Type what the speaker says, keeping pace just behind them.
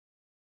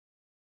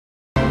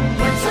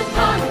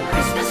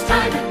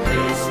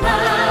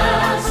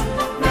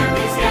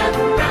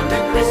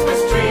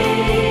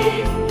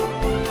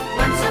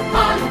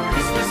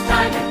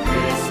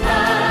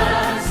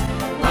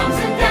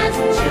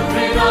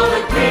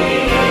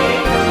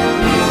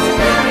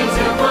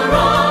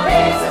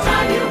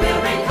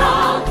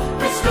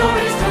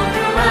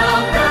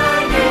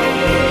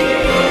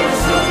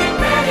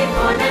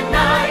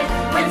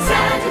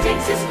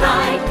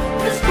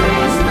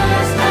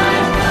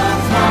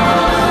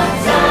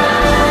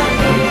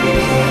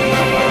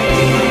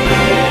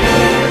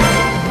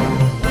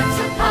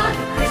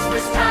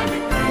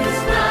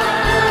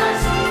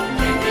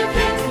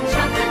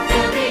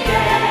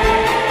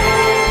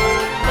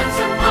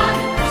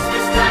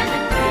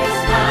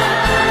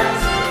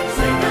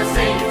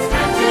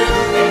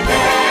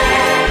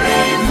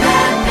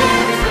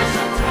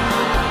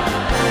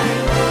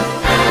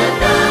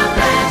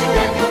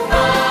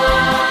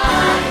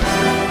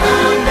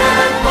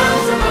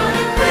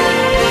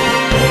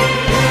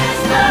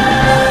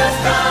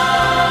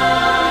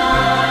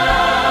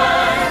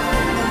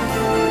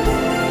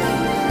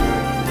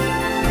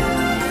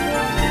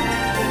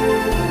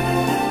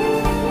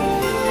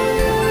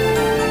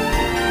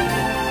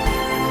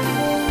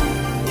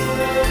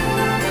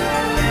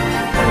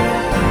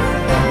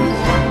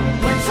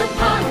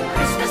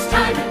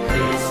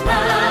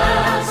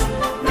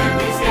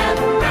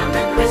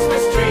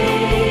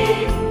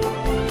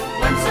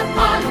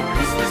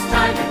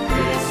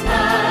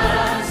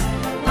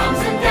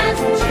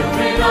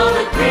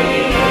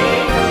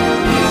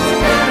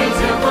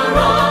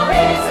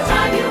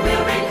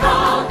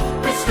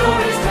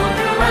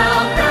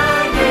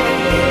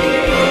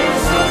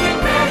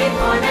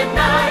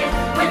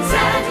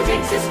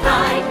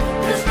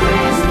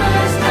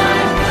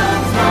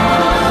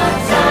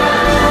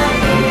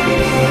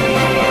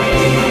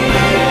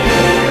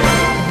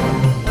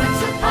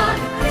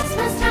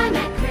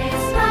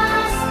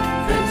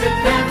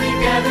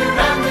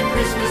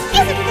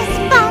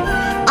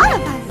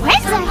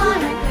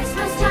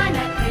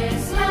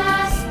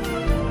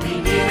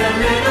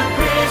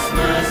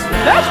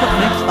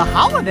the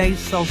holidays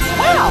so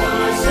swell.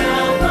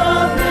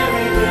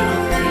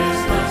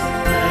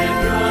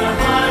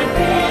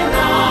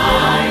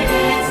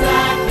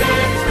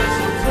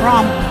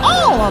 From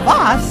all of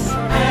us to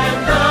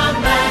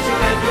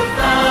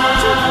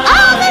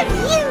all of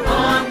you,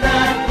 a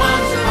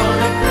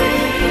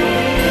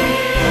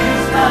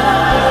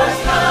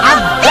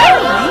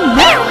very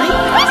Merry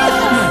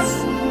Christmas!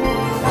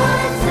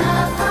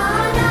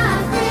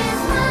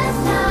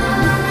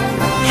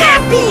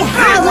 Happy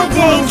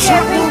holidays,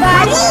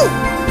 everybody!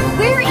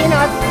 We're in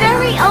our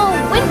very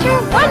own winter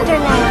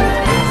wonderland.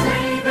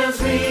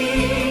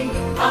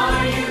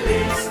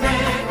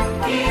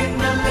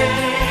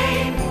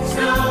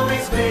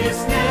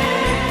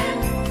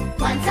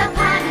 Once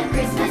upon a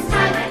Christmas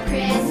time at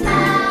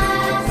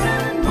Christmas,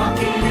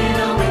 walking in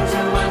a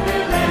winter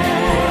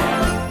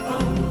wonderland. Oh,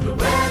 the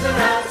weather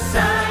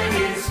outside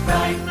is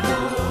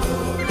frightful.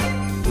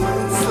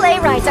 Sleigh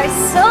rides are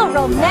so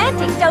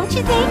romantic, don't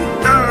you think?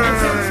 And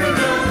since we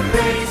know the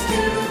place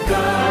to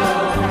go,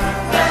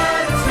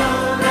 let it snow,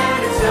 let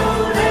it snow,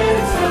 let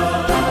it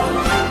snow.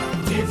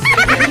 It's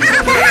beginning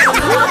to be a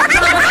long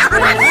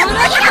time.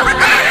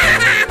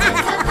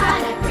 Once upon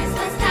a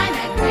Christmas time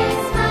at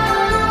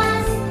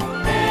Christmas,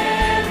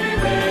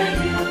 everywhere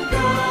you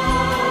go,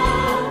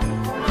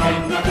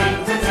 and the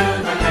things until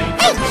the night.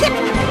 Hey, Chip!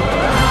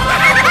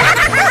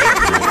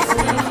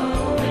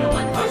 Little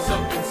one horse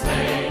open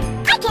sleigh.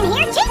 I can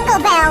hear jingle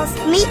bells.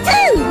 Me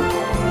too.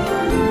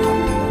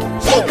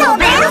 Jingle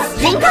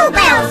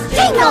bells,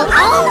 jingle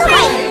all the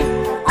way.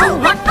 Oh,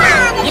 what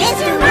fun it is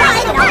to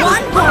ride in a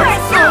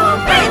one-horse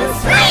open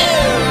sleigh!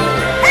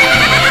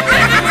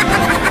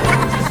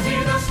 Just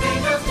hear those sleigh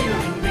bells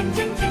jingling, ring,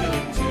 ting,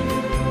 tingling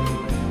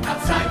too.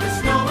 Outside the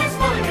snow is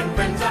falling and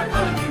friends are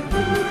calling you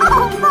boo.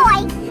 Oh boy,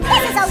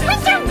 this is a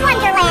winter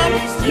wonderland.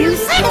 You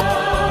said it.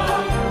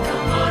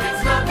 Come on,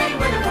 it's lovely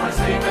weather for a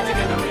sleigh ride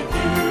together with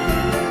you.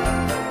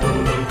 Oh,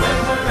 the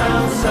weather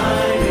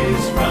outside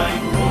is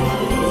frightful.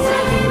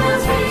 Sleigh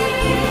bells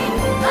ring,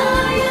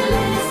 are you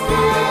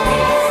listening?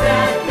 It's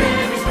that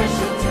very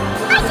special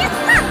time. I just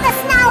love the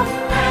snow.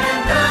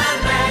 And the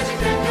magic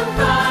that you'll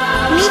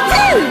find Me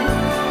too.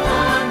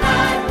 on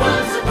that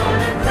once upon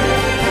a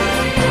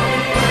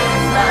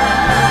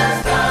Christmas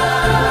time.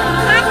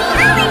 Happy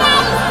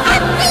holidays.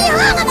 Happy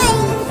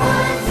holidays.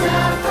 Once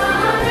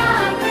upon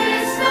a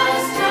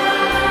Christmas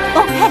time.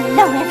 Oh,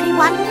 hello,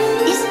 everyone.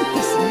 Isn't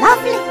this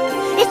lovely?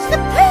 It's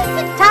the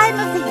perfect time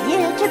of the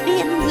year to be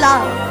in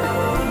love.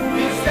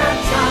 It's that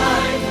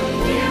time of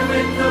year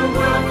when the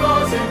world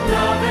falls in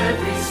love.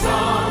 Every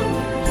song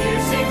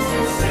here seems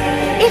to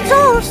say, It's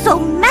all so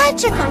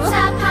magical once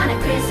upon a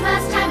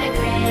Christmas time at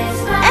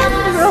Christmas. and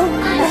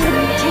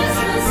romantic.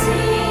 Christmas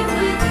Eve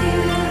with you.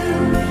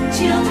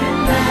 Children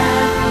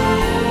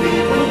laughing,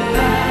 people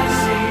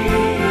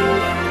passing.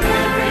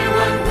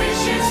 Everyone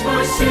wishes for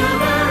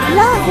silver and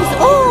Love is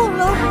all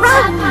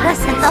around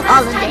us at the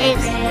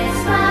holidays.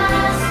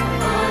 Christmas.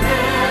 On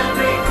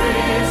every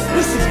Christmas.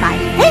 This is my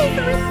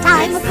favorite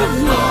time of the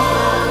year.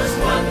 Most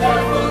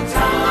wonderful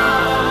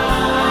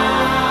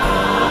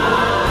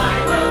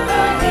time of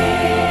the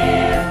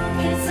year.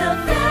 It's a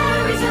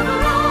very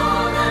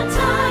simple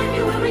time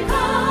you will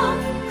recall.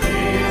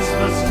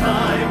 Christmas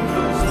time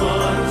comes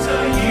once a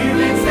year.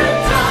 It's the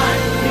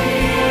time of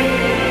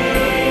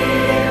year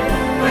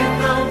when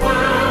the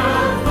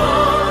world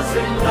falls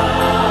in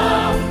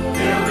love.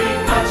 There'll be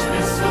much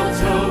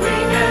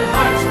mistletoeing and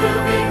hearts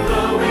will be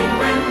glowing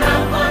when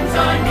loved ones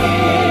are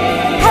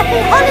near. Happy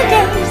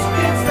holidays.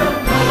 It's the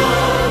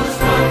most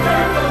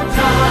wonderful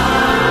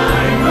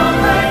time of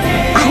the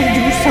year. I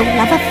do so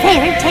love a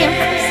fairy tale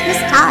Christmas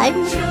time.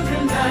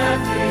 Children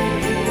laughing,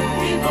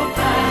 people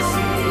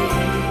passing,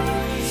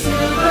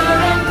 silver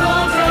and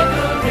gold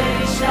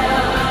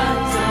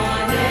decorations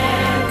on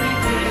every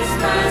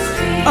Christmas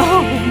tree.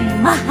 Oh,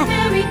 my.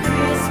 Merry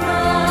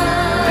Christmas,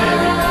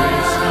 Merry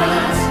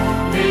Christmas.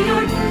 May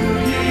your New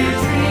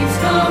Year's dreams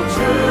come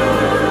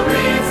true.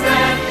 It's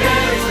that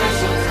very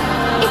special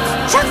time. It's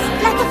just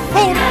like a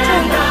fairy And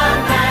tale. the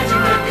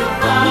magic that you'll We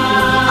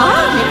find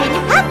are living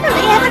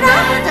happily ever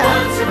after.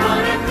 once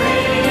upon a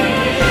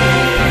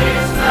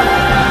Christmas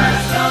time.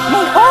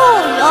 May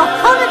all your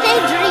holiday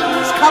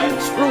dreams come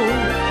true.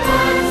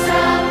 Once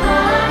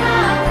upon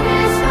a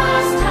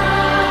Christmas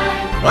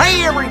time. Hey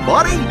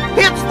everybody,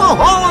 it's the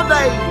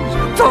holidays!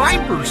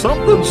 Time for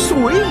something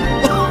sweet!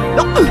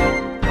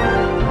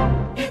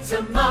 It's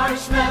a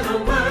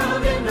marshmallow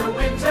world in the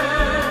winter.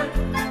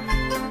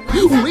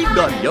 We've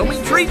got yummy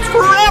treats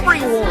for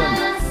everyone!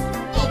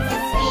 It's a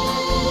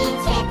sweet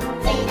trip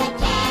through the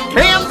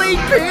Candy,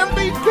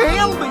 candy,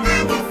 candy!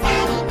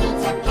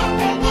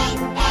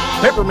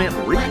 Peppermint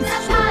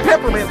wreaths,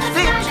 peppermint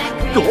sticks,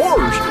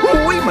 gosh,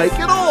 we make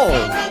it all!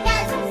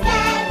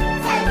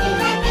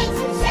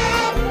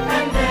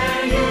 And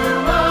there you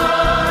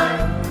are,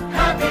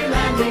 happy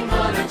landing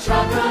on a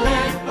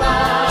chocolate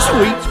bar.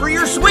 Sweets for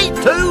your sweet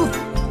tooth!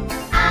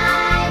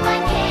 I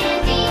want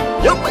candy,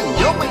 Yummy,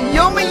 yummy,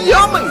 yummy,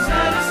 yummy!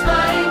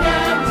 satisfying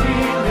and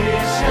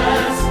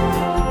delicious.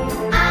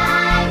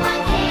 I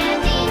want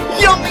candy,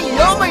 Yummy,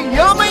 yummy,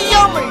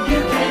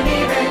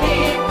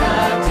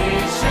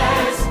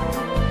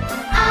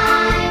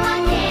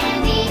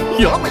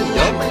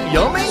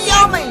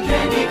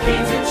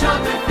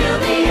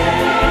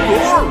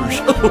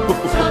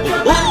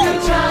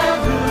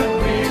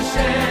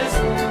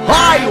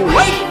 I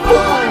wait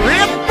for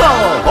it the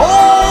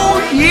whole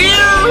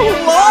year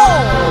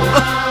long.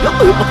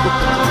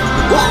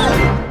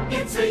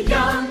 It's a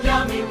young,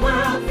 yummy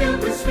world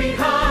filled with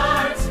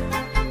sweethearts.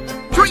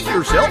 Treat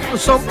yourself to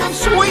something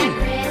sweet.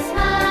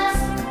 Christmas,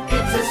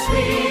 it's a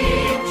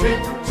sweet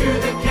trip to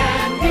the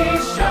candy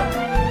shop.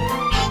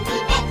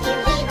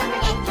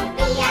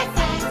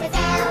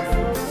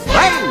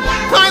 Hey,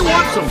 I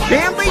want some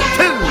candy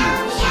too.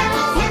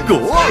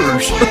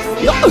 Gosh,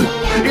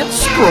 it's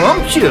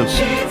scrumptious.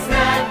 It's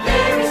that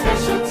very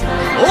special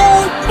time.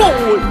 Oh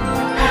boy.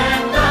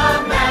 And the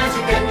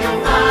magic in your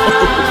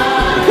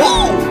eyes.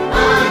 Whoa.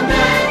 And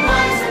then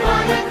once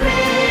upon a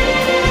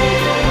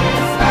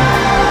Christmas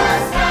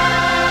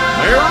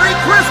time. Merry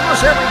Christmas,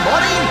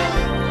 everybody.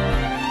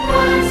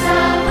 Once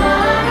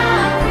upon a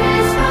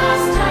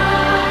Christmas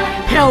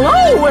time.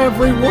 Hello,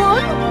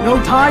 everyone! No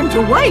time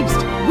to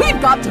waste. We've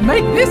got to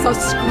make this a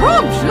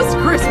scrumptious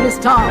Christmas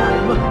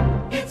time.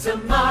 It's a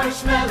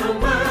marshmallow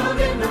world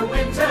in the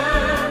winter.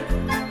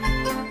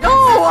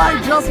 Oh,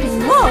 I just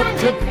love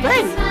to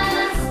bake.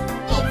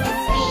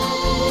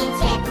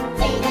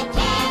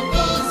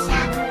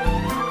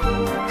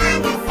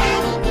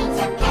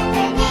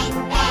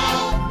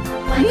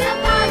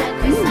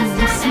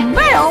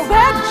 Smell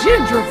that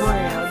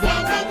gingerbread.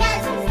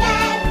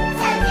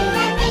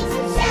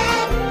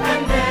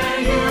 And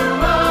there you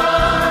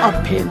are,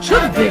 A pinch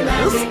of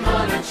this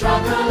on a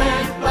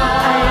chocolate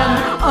bar.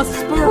 and a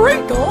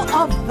sprinkle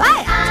of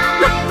that.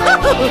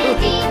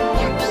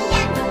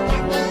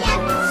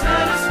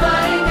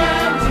 Satisfying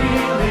and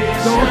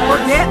delicious. Don't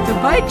forget to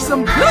bake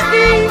some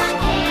cookies.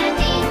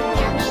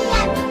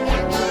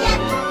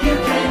 You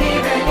can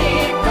even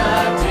eat the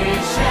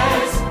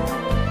dishes.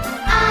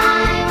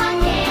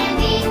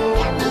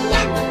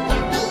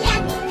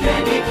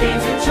 Candy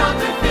canes and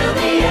chocolate fill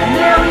the air.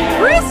 Merry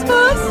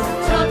Christmas!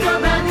 Talk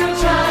about your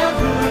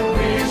childhood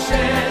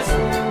wishes.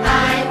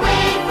 I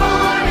wait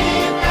for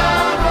it the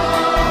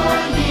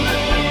whole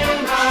year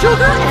long.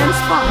 Sugar and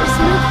spice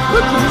make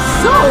cookies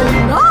so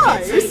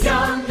nice. It's a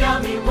young,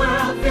 yummy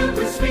world filled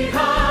with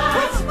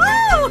sweethearts.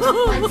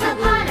 Once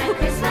upon a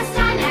Christmas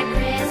time at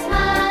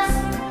Christmas.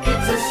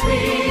 It's a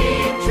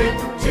sweet trip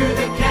to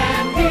the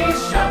candy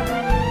shop.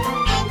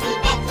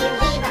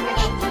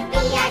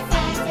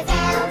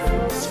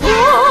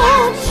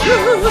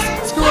 Scrumptious,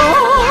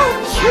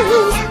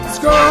 scrumptious,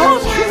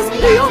 scrumptious,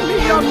 yum,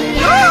 yum,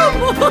 yum.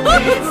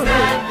 It's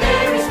that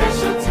very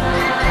special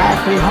time.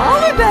 Happy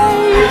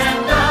holidays.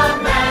 And the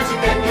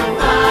magic in your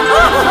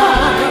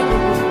eyes.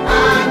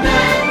 And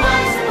then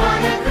once upon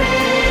a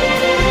Christmas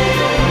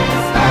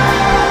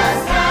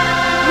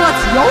time.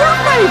 What's your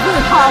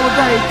favorite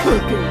holiday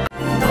cookie?